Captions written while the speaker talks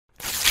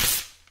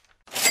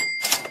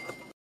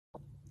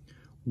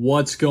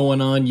What's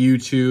going on,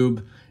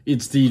 YouTube?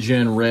 It's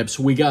DGen Rips.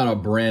 We got a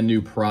brand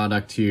new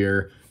product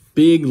here.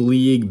 Big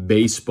League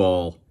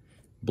Baseball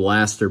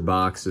Blaster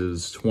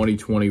Boxes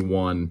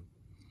 2021.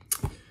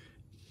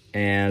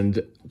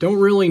 And don't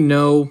really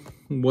know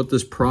what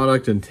this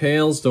product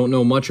entails. Don't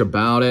know much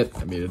about it.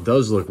 I mean, it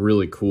does look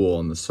really cool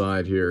on the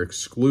side here.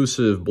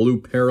 Exclusive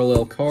blue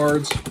parallel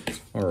cards.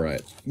 All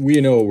right, we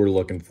know what we're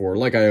looking for.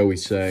 Like I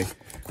always say,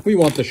 we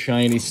want the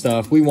shiny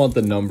stuff. We want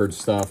the numbered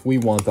stuff. We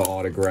want the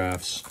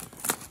autographs.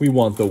 We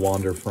want the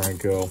Wander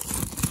Franco.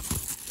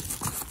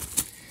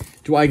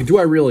 Do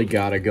I really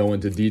gotta go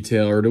into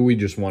detail, or do we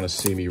just want to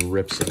see me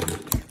rip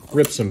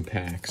some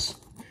packs?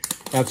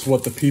 That's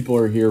what the people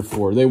are here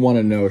for. They want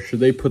to know, should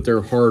they put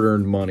their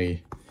hard-earned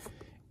money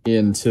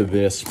into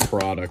this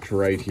product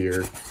right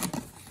here?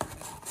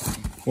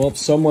 Well,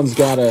 someone's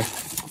gotta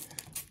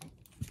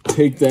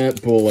take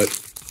that bullet,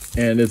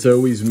 and it's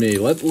always me.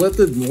 Let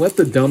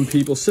the dumb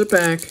people sit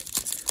back.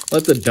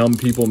 Let the dumb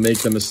people make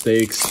the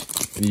mistakes,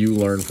 and you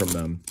learn from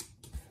them.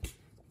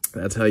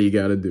 That's how you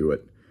got to do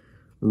it.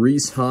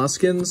 Rhys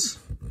Hoskins,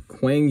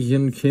 Kwang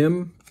Hyun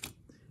Kim,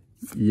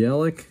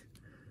 Yelich,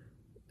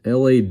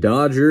 LA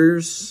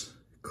Dodgers,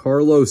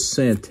 Carlos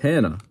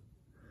Santana,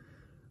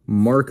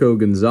 Marco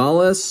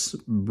Gonzalez,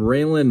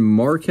 Braylon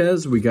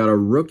Marquez. We got a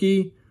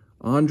rookie,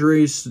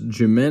 Andres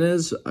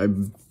Jimenez,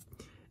 and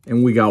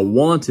we got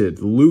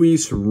Wanted,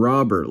 Luis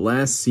Robert,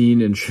 last seen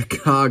in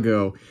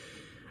Chicago.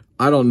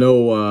 I don't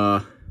know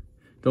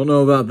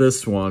about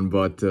this one,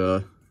 but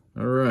all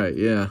right,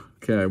 yeah,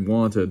 okay,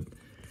 Wanted.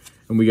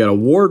 And we got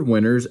award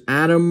winners,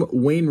 Adam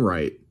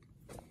Wainwright.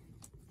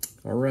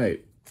 All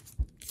right.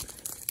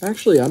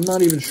 Actually, I'm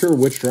not even sure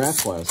which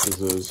draft class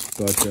this is,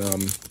 but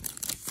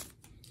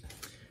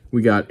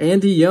we got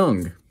Andy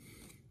Young,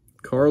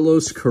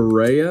 Carlos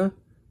Correa,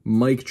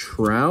 Mike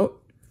Trout,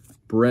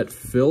 Brett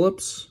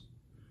Phillips.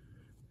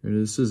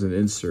 This is an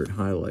insert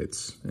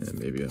highlights.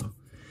 Maybe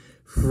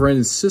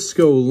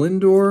Francisco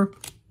Lindor.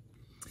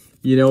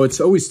 You know, it's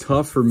always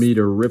tough for me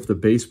to rip the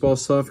baseball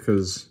stuff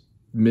because,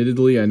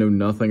 admittedly, I know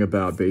nothing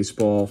about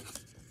baseball.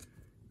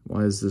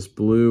 Why is this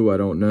blue? I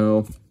don't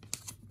know.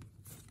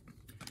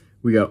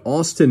 We got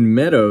Austin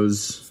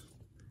Meadows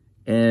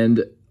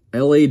and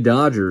LA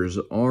Dodgers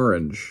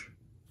orange.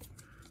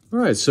 All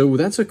right, so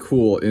that's a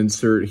cool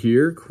insert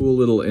here. Cool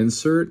little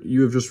insert.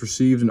 You have just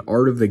received an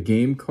Art of the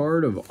Game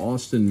card of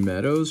Austin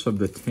Meadows of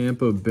the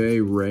Tampa Bay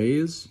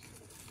Rays.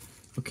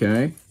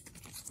 Okay.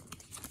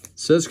 It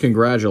says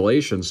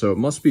congratulations, so it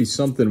must be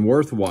something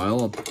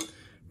worthwhile. I'll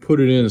put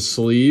it in a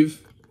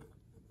sleeve.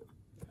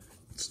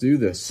 Let's do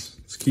this.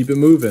 Let's keep it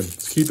moving.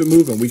 Let's keep it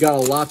moving. We got a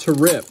lot to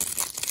rip.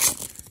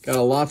 Got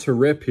a lot to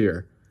rip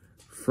here.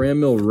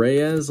 Franmil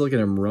Reyes, look at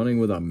him running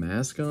with a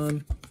mask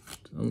on.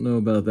 Don't know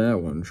about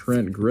that one.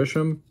 Trent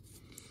Grisham.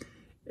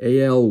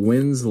 AL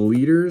wins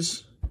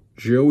leaders.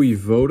 Joey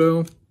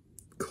Votto.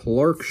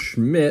 Clark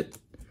Schmidt.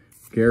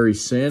 Gary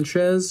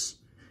Sanchez.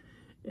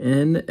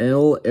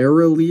 NL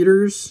era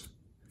leaders.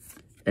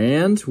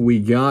 And we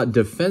got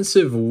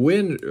defensive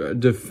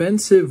wizards.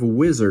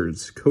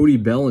 Cody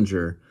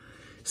Bellinger.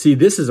 See,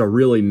 this is a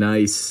really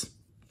nice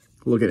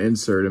look at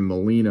insert in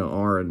Molina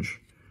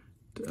orange.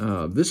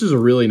 This is a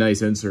really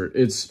nice insert.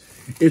 It's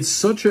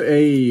such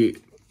a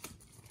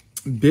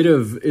bit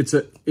of it's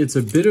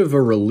a bit of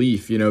a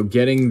relief, you know,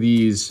 getting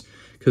these,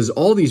 because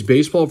all these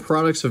baseball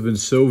products have been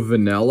so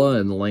vanilla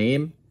and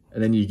lame,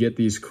 and then you get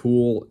this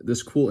cool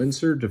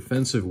insert,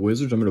 defensive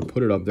wizards. I'm gonna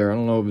put it up there. I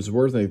don't know if it's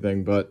worth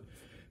anything, but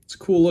it's a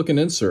cool looking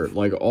insert,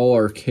 like all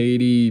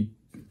arcadey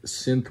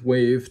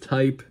synthwave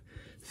type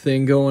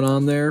thing going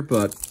on there,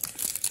 but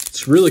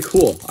it's really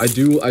cool. I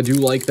do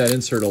like that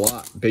insert a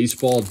lot.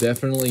 Baseball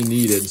definitely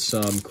needed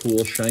some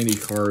cool shiny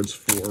cards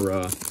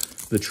for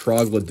the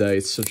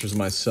troglodytes such as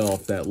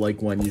myself that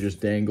like when you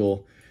just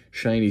dangle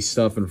shiny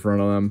stuff in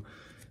front of them.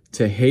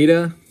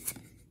 Tejeda,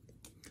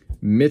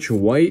 Mitch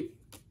White,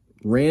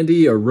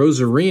 Randy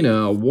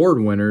Arozarena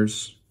award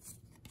winners,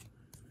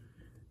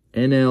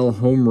 NL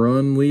home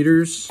run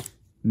leaders,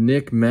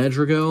 Nick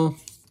Madrigal,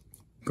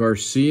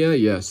 Garcia.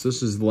 Yes,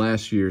 this is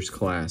last year's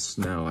class.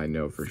 Now I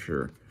know for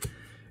sure.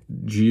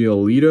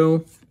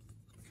 Giolito,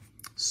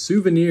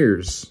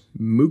 souvenirs,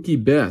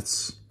 Mookie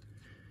Betts,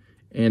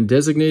 and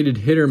designated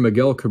hitter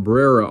Miguel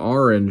Cabrera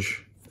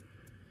orange.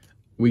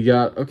 We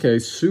got, okay,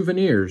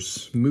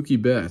 souvenirs,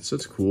 Mookie Betts.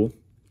 That's cool.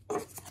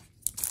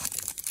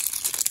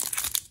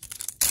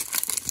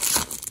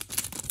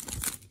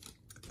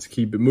 Let's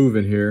keep it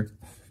moving here.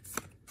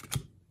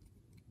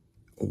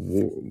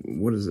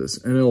 What is this?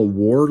 NL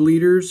war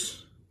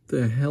leaders? What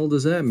the hell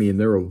does that mean?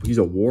 He's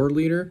a war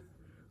leader?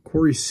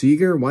 Corey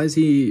Seager, why is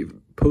he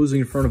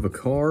posing in front of a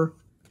car?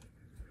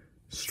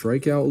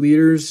 Strikeout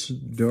leaders,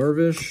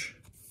 Darvish,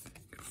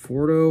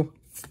 Fordo,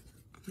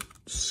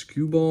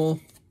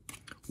 Skewball,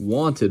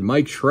 Wanted,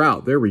 Mike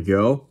Trout. There we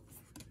go.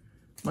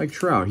 Mike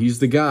Trout, he's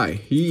the guy.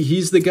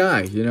 He's the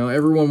guy. You know,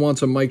 everyone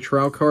wants a Mike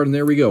Trout card, and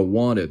there we go,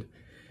 Wanted.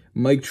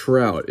 Mike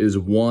Trout is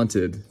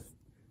wanted,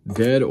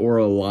 dead or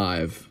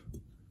alive.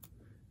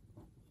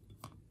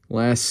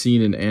 Last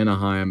seen in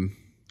Anaheim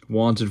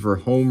wanted for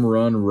home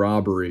run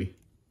robbery.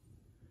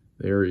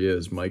 There he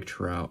is, Mike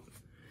Trout.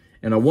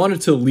 And I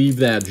wanted to leave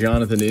that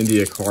Jonathan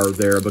India card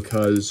there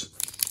because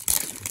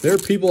there are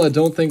people that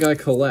don't think I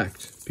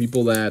collect.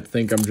 People that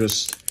think I'm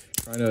just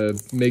trying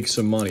to make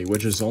some money,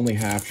 which is only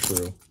half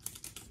true.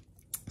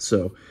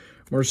 So,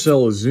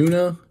 Marcell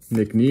Ozuna,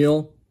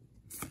 McNeil.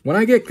 When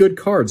I get good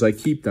cards, I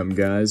keep them,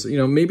 guys. You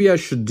know, maybe I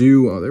should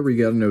do... Oh, there we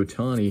got an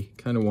Ohtani.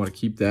 Kind of want to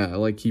keep that. I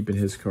like keeping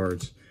his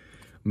cards.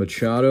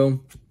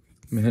 Machado,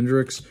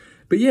 Hendricks.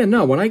 But yeah,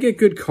 no, when I get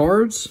good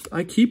cards,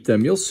 I keep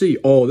them. You'll see.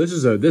 Oh, this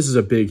is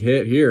a big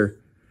hit here.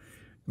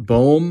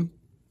 Bohm,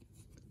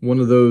 one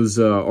of those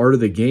Art of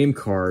the Game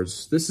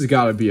cards. This has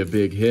got to be a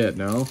big hit,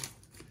 no?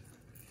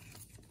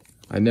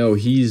 I know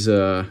he's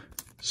a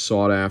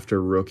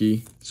sought-after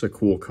rookie. It's a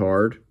cool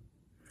card.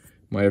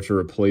 Might have to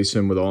replace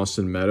him with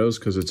Austin Meadows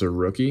because it's a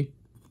rookie.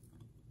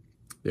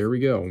 There we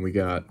go. And we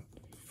got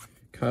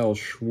Kyle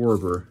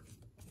Schwarber.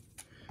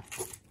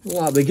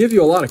 Wow, they give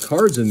you a lot of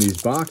cards in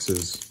these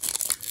boxes.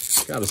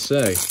 Gotta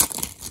say.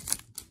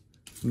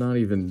 Not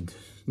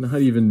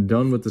even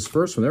done with this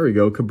first one. There we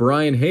go.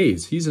 Brian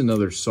Hayes. He's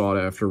another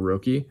sought-after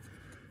rookie.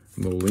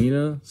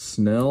 Molina,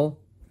 Snell.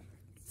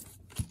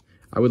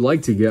 I would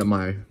like to get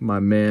my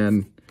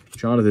man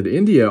Jonathan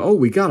India. Oh,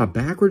 we got a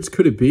backwards.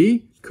 Could it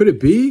be? Could it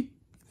be?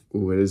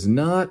 Oh, it is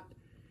not.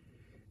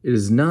 It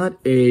is not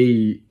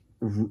a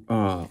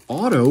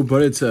auto,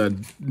 but it's a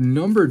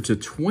numbered to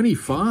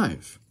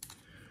 25.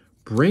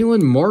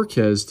 Braylon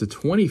Marquez to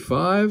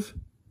 25.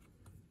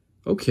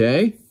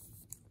 Okay.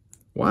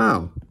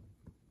 Wow.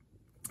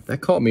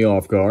 That caught me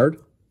off guard.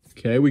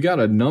 Okay, we got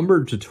a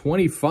numbered to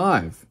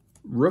 25.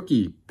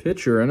 Rookie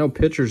pitcher. I know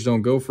pitchers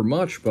don't go for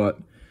much, but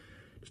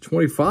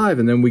 25.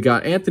 And then we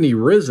got Anthony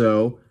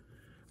Rizzo,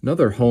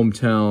 another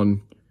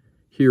hometown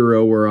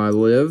hero where I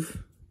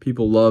live.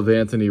 People love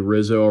Anthony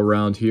Rizzo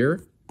around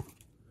here.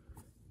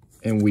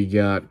 And we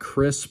got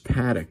Chris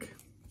Paddock.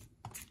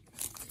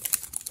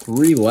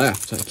 3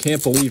 left. I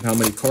can't believe how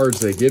many cards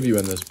they give you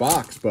in this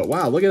box. But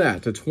wow, look at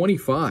that, to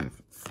 25.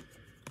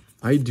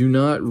 I do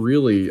not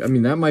really... I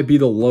mean, that might be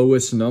the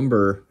lowest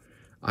number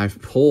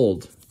I've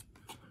pulled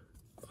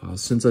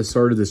since I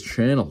started this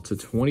channel, to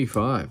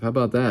 25. How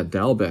about that?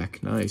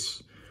 Dalbec,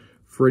 nice.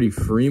 Freddie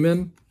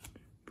Freeman,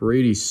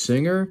 Brady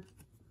Singer,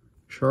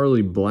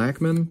 Charlie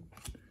Blackmon,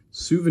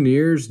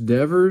 Souvenirs,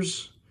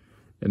 Devers,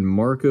 and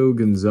Marco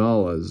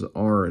Gonzalez,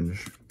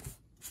 orange.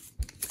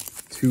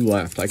 2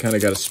 left. I kind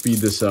of got to speed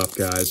this up,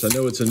 guys. I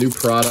know it's a new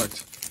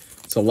product.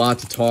 It's a lot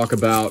to talk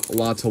about, a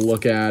lot to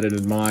look at and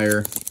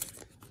admire.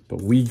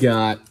 But we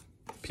got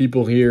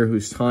people here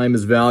whose time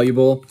is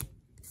valuable,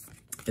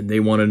 and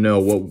they want to know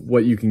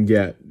what you can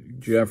get.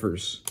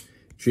 Jeffers,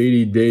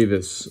 J.D.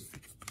 Davis,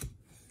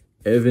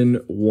 Evan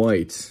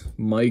White,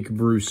 Mike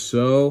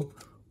Brousseau,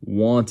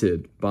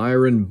 Wanted,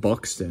 Byron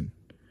Buxton.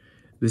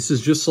 This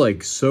is just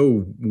like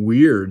so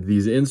weird,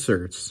 these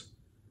inserts.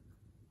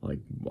 Like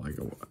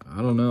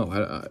I don't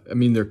know. I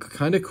mean, they're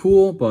kind of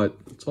cool, but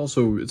it's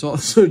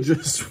also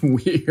just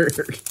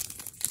weird.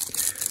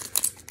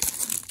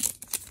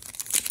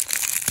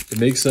 It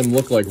makes them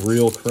look like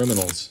real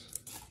criminals.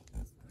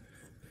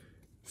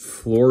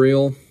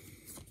 Florial,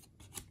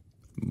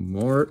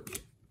 Mart,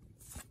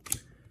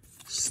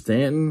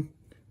 Stanton.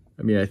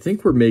 I mean, I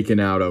think we're making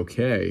out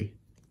okay.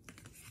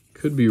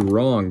 Could be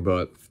wrong,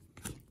 but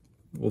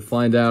we'll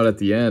find out at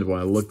the end when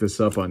I look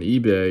this up on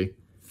eBay.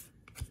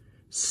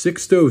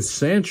 Sixto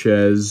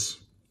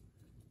Sanchez,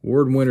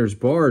 award winners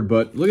barred,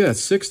 but look at that,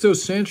 Sixto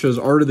Sanchez,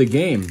 Art of the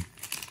Game.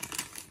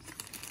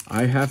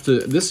 I have to,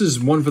 this is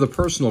one for the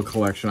personal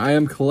collection. I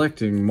am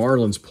collecting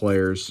Marlins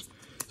players,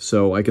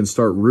 so I can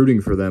start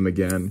rooting for them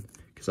again.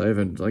 Because I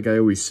haven't, like I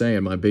always say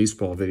in my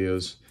baseball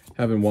videos,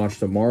 haven't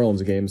watched a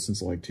Marlins game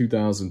since like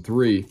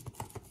 2003,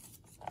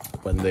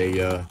 when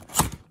they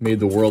made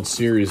the World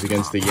Series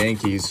against the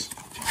Yankees.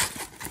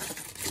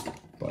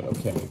 But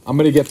okay, I'm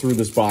going to get through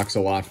this box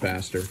a lot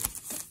faster.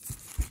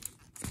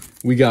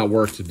 We got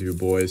work to do,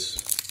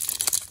 boys.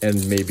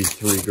 And maybe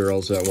 3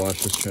 girls that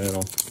watch this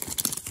channel.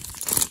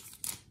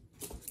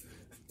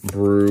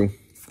 Brew,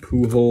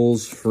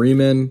 Pujols,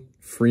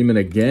 Freeman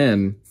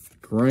again,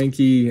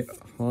 Greinke,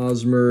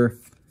 Hosmer.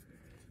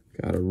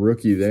 Got a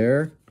rookie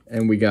there.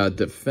 And we got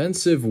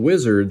defensive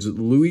wizards,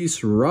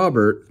 Luis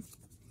Robert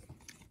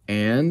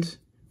and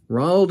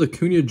Ronald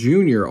Acuna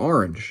Jr.,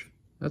 orange.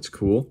 That's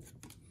cool.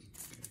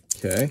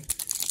 Okay.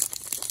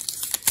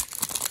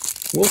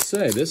 We'll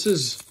say,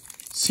 this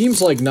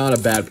seems like not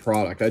a bad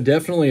product. I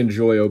definitely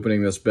enjoy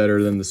opening this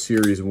better than the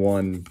Series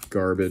 1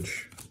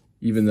 garbage,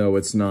 even though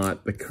it's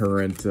not the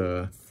current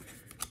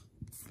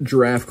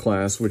draft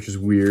class, which is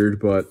weird,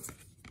 but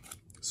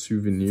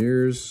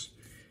Souvenirs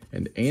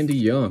and Andy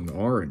Young,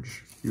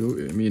 orange. I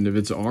mean, if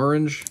it's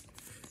orange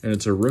and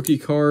it's a rookie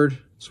card,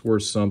 it's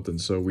worth something,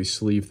 so we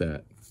sleeve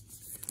that.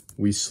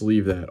 We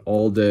sleeve that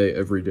all day,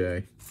 every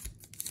day.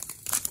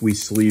 We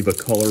sleeve a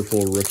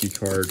colorful rookie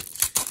card,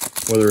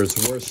 whether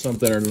it's worth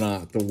something or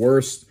not. The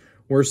worst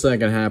that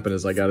can happen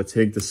is I got to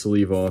take the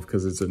sleeve off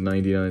because it's a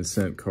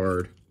 99-cent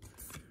card.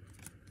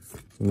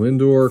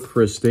 Lindor,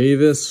 Chris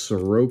Davis,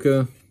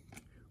 Soroka,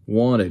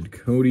 Wanted,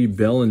 Cody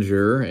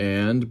Bellinger,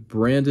 and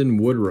Brandon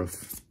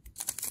Woodruff.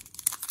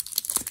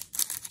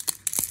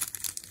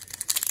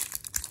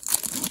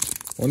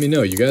 Let me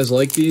know, you guys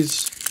like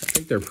these? I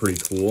think they're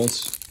pretty cool.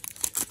 It's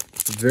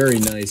very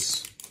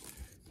nice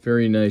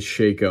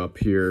shake up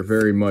here,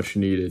 very much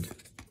needed.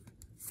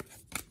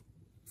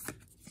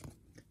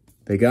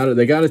 They got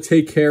to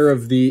take care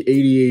of the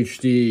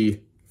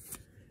ADHD.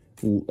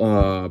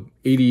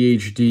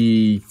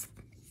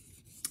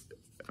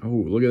 Oh,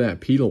 look at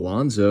that. Pete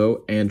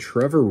Alonso and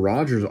Trevor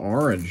Rogers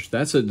orange.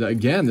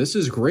 Again, this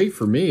is great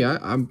for me.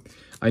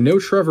 I know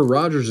Trevor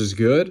Rogers is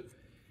good,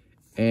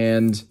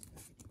 and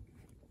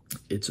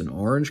it's an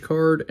orange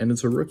card and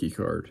it's a rookie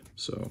card.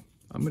 So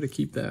I'm going to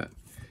keep that.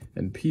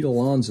 And Pete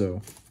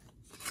Alonso.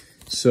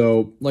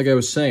 So, like I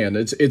was saying,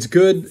 it's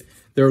good.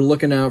 They're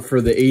looking out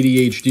for the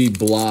ADHD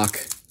block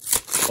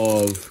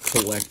of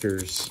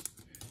collectors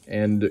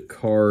and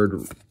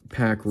card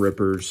pack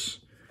rippers.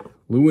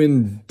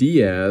 Lewin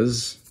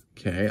Diaz.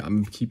 Okay,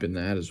 I'm keeping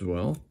that as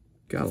well.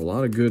 Got a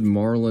lot of good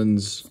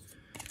Marlins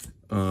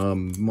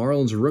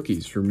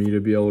rookies for me to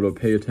be able to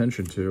pay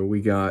attention to.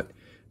 We got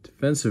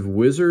Defensive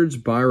Wizards,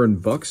 Byron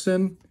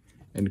Buxton,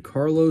 and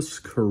Carlos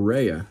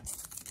Correa.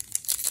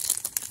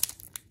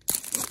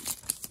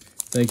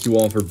 Thank you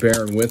all for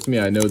bearing with me.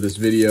 I know this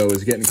video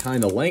is getting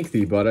kind of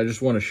lengthy, but I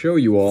just want to show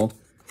you all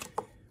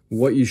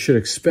what you should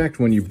expect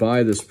when you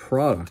buy this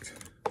product.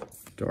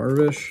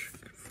 Darvish,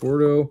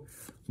 Conforto,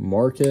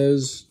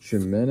 Marquez,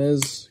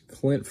 Jimenez,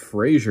 Clint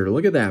Frazier.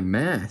 Look at that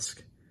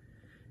mask.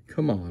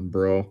 Come on,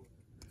 bro.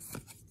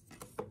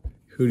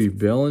 Cody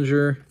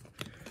Bellinger.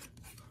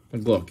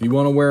 Look, you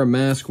want to wear a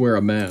mask,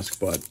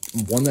 but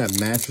one that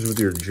matches with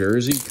your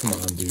jersey? Come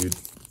on, dude.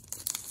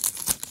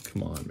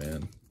 Come on,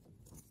 man.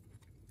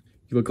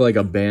 You look like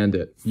a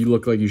bandit. You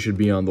look like you should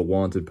be on the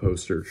wanted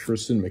poster.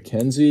 Tristan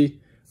McKenzie,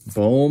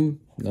 Bohm,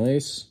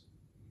 nice.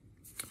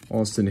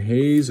 Austin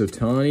Hayes,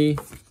 Ohtani,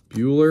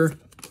 Bueller,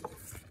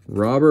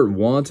 Robert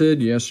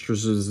Wanted,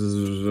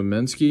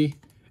 Yastrzemski,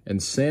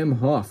 and Sam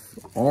Huff,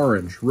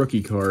 orange,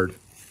 rookie card.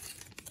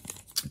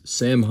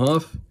 Sam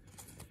Huff,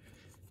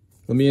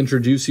 let me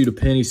introduce you to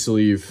Penny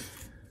Sleeve.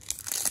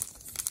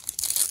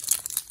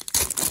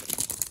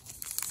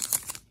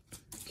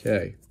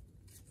 Okay.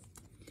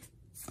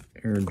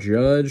 Aaron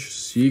Judge,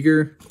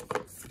 Seager,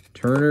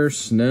 Turner,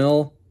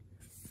 Snell,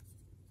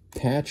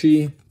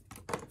 Patchy,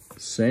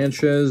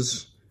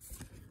 Sanchez,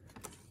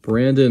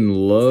 Brandon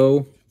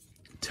Lowe,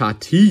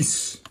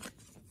 Tatis.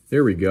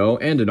 There we go.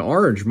 And an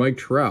orange Mike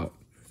Trout.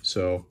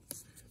 So,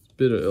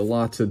 a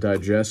lot to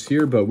digest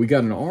here, but we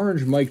got an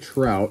orange Mike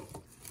Trout.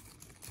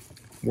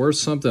 Worth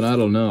something, I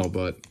don't know,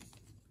 but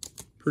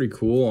pretty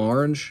cool.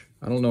 Orange.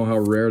 I don't know how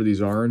rare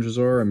these oranges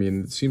are. I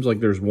mean, it seems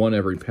like there's one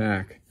every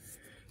pack.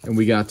 And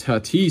we got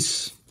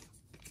Tatis.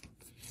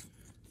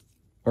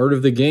 Art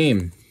of the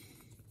Game.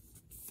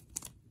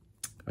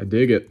 I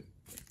dig it.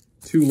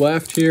 2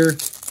 left here.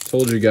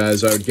 Told you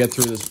guys I would get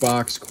through this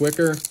box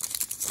quicker.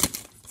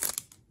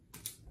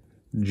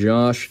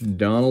 Josh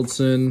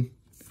Donaldson.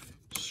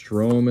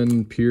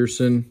 Stroman,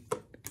 Pearson.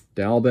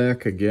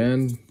 Dalbec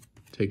again.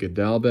 Take a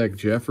Dalbec.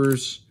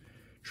 Jeffers.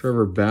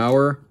 Trevor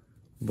Bauer.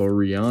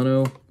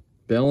 Laureano.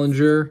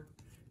 Bellinger.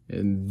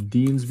 And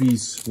Deansby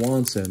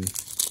Swanson.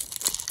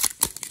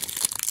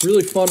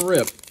 Really fun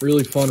rip.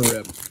 Really fun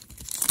rip.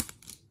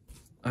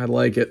 I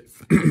like it.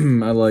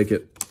 I like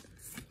it.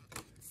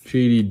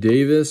 J.D.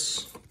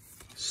 Davis,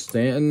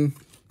 Stanton,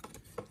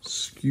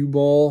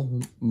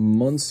 Skewball,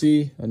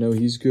 Muncy. I know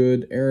he's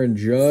good. Aaron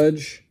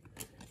Judge,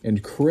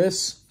 and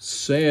Chris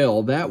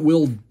Sale. That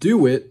will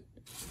do it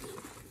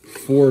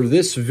for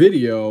this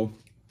video.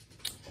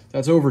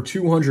 That's over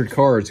 200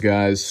 cards,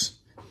 guys.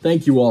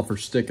 Thank you all for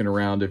sticking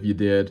around if you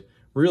did.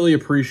 Really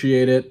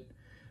appreciate it.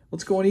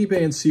 Let's go on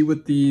eBay and see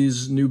what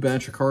these new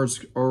batch of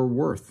cards are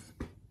worth.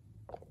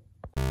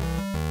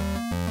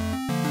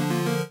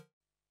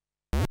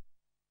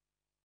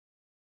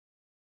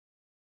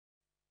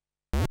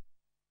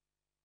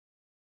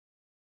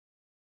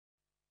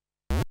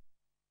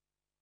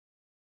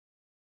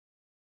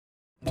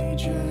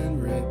 Agent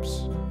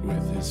rips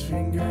with his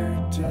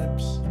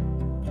fingertips.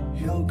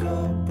 He'll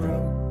go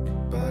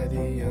broke by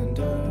the